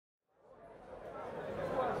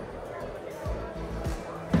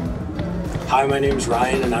Hi, my name's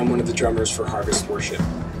Ryan, and I'm one of the drummers for Harvest Worship.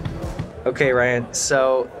 Okay, Ryan,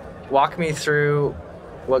 so walk me through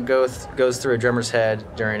what goes through a drummer's head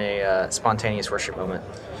during a spontaneous worship moment.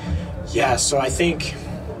 Yeah, so I think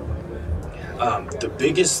the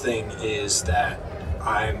biggest thing is that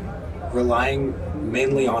I'm relying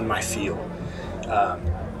mainly on my feel.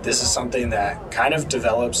 This is something that kind of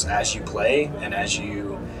develops as you play and as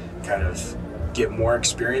you kind of get more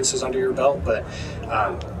experiences under your belt, but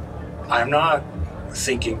I'm not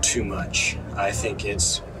thinking too much. I think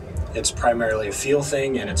it's primarily a feel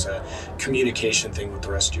thing, and it's a communication thing with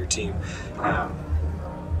the rest of your team.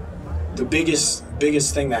 The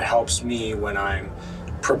biggest thing that helps me when I'm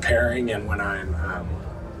preparing and when I'm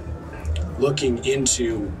looking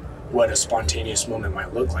into what a spontaneous moment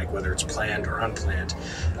might look like, whether it's planned or unplanned,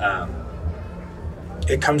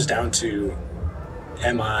 it comes down to,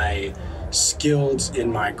 am I skilled in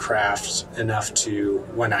my craft enough to,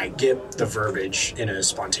 when I get the verbiage in a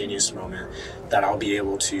spontaneous moment, that I'll be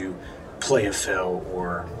able to play a fill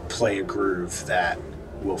or play a groove that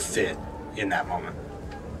will fit in that moment.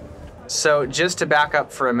 So just to back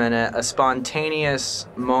up for a minute, a spontaneous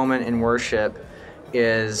moment in worship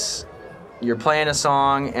is you're playing a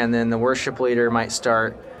song and then the worship leader might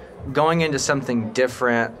start going into something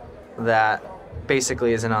different that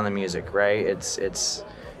basically isn't on the music, right?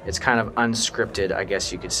 It's kind of unscripted, I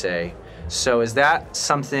guess you could say. So is that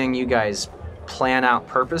something you guys plan out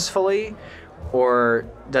purposefully, or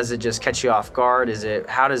does it just catch you off guard?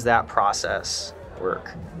 How does that process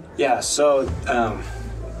work? Yeah, so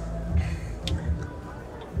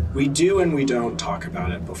we do and we don't talk about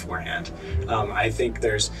it beforehand. I think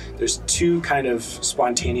there's two kind of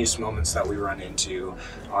spontaneous moments that we run into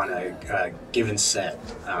on a given set.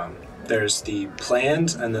 There's the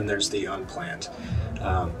planned and then there's the unplanned.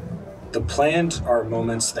 The planned are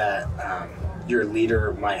moments that your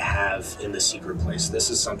leader might have in the secret place. This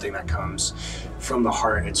is something that comes from the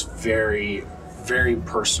heart. It's very, very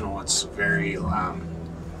personal. It's very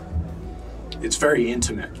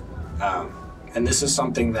intimate. And this is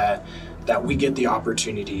something that we get the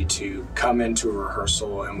opportunity to come into a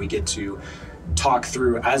rehearsal and we get to talk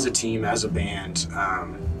through as a team, as a band.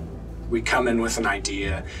 We come in with an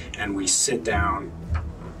idea and we sit down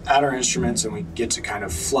at our instruments and we get to kind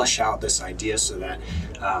of flush out this idea so that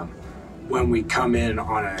when we come in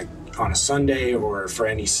on a Sunday or for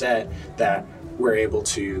any set, that we're able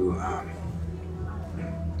to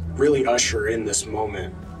really usher in this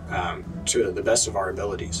moment to the best of our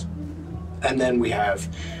abilities. And then we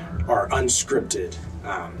have our unscripted,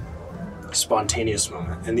 spontaneous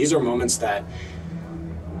moment. And these are moments that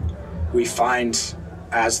we find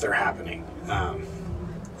as they're happening.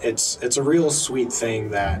 It's a real sweet thing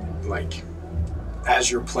that, like,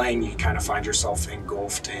 as you're playing, you kind of find yourself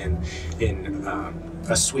engulfed in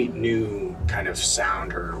a sweet new kind of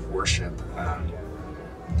sound or worship.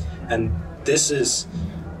 And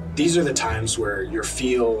these are the times where your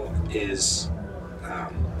feel is,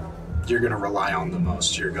 you're going to rely on the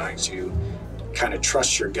most. You're going to kind of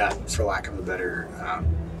trust your gut, for lack of a better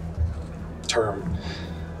term,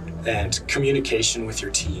 and communication with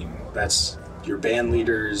your team. That's your band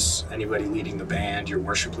leaders, anybody leading the band, your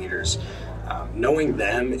worship leaders. Knowing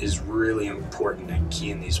them is really important and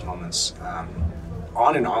key in these moments.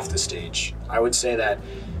 On and off the stage, I would say that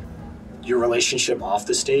your relationship off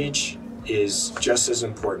the stage is just as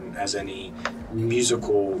important as any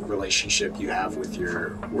musical relationship you have with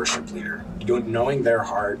your worship leader. Knowing their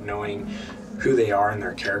heart, knowing who they are and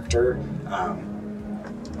their character,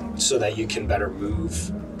 so that you can better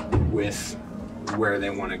move with where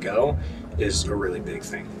they want to go, is a really big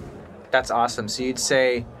thing. That's awesome. So you'd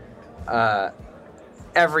say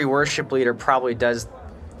every worship leader probably does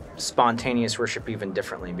spontaneous worship even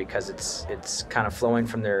differently, because it's kind of flowing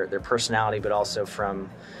from their personality, but also from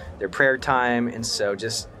their prayer time. And so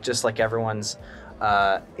just like everyone's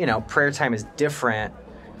prayer time is different,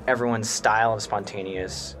 everyone's style of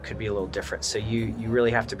spontaneous could be a little different. So you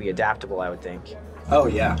really have to be adaptable, I would think. Oh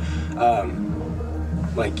yeah.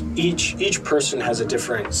 Like each person has a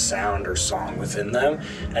different sound or song within them,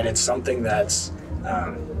 and it's something that's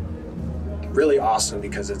really awesome,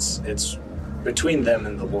 because it's between them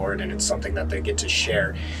and the Lord, and it's something that they get to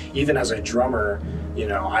share. Even as a drummer,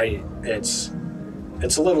 it's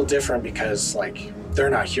a little different, because like they're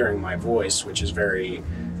not hearing my voice, which is very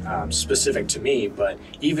specific to me, but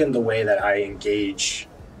even the way that I engage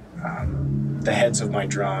the heads of my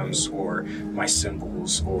drums or my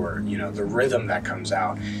cymbals, or the rhythm that comes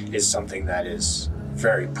out, is something that is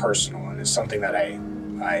very personal, and is something that I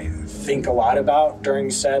think a lot about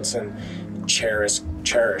during sets, and cherish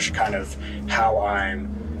kind of how I'm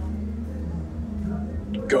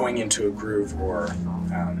going into a groove or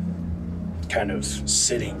kind of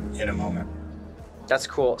sitting in a moment. That's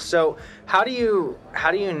cool. So how do you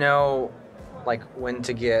know like when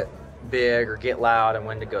to get big or get loud and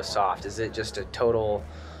when to go soft? Is it just a total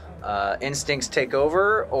instincts take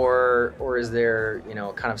over, or is there, you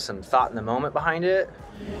know, kind of some thought in the moment behind it?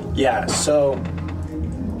 Yeah, so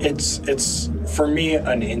it's for me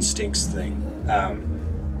an instincts thing.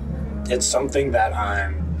 It's something that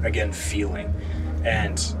I'm again feeling,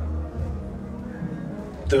 and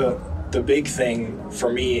the big thing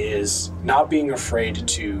for me is not being afraid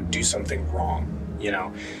to do something wrong. You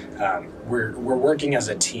know, we're working as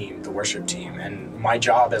a team, the worship team, and my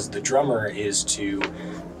job as the drummer is to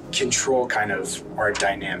control kind of our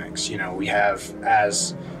dynamics. You know, we have,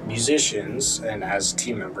 as musicians and as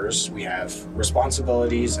team members, we have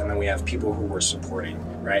responsibilities, and then we have people who we're supporting,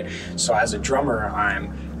 right? So as a drummer,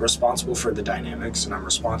 I'm responsible for the dynamics, and I'm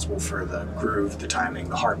responsible for the groove, the timing,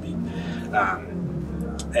 the heartbeat.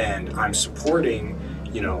 And I'm supporting,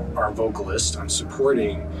 you know, our vocalist, I'm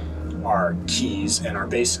supporting our keys and our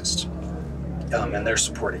bassist, and they're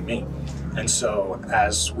supporting me. And so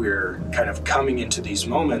as we're kind of coming into these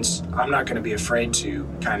moments, I'm not going to be afraid to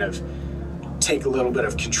kind of take a little bit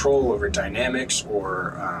of control over dynamics,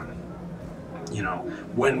 or, you know,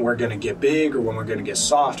 when we're going to get big or when we're going to get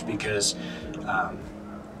soft, because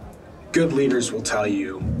good leaders will tell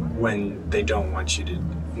you when they don't want you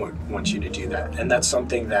to do that. And that's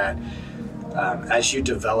something that as you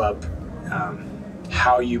develop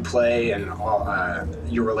how you play and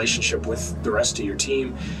your relationship with the rest of your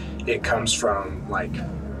team, it comes from like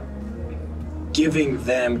giving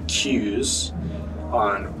them cues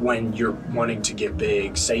on when you're wanting to get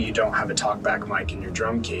big. Say you don't have a talkback mic in your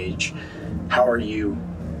drum cage, how are you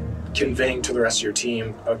conveying to the rest of your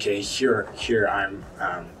team, okay, here I'm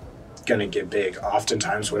gonna get big.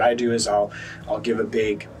 Oftentimes what I do is I'll give a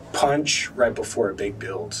big punch right before a big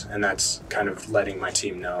build, and that's kind of letting my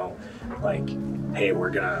team know, like, hey,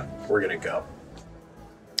 we're gonna go.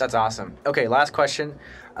 That's awesome. Okay, last question.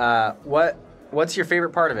 What's your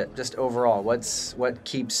favorite part of it, just overall? What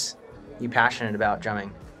keeps you passionate about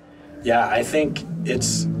drumming? Yeah, I think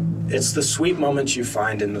it's the sweet moments you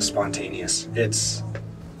find in the spontaneous. It's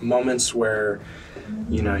moments where,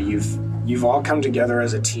 you know, you've all come together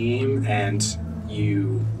as a team and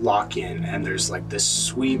you lock in, and there's like this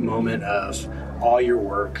sweet moment of all your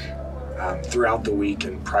work throughout the week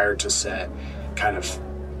and prior to set kind of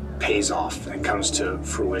pays off and comes to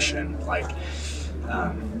fruition. Like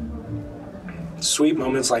sweet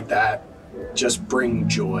moments like that just bring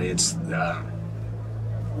joy. It's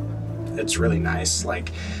really nice.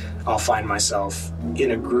 Like I'll find myself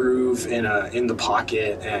in a groove in the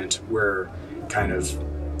pocket, and we're kind of,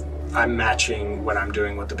 I'm matching what I'm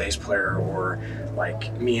doing with the bass player, or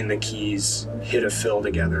like me and the keys hit a fill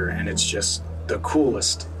together, and it's just the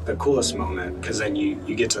coolest moment, because then you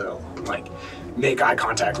get to like make eye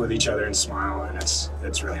contact with each other and smile, and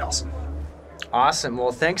it's really awesome. Awesome.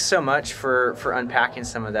 Well, thanks so much for unpacking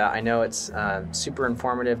some of that. I know it's super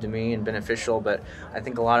informative to me and beneficial, but I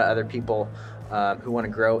think a lot of other people who want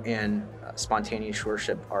to grow in spontaneous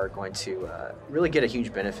worship are going to really get a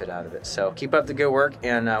huge benefit out of it. So keep up the good work,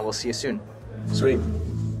 and we'll see you soon. Sweet.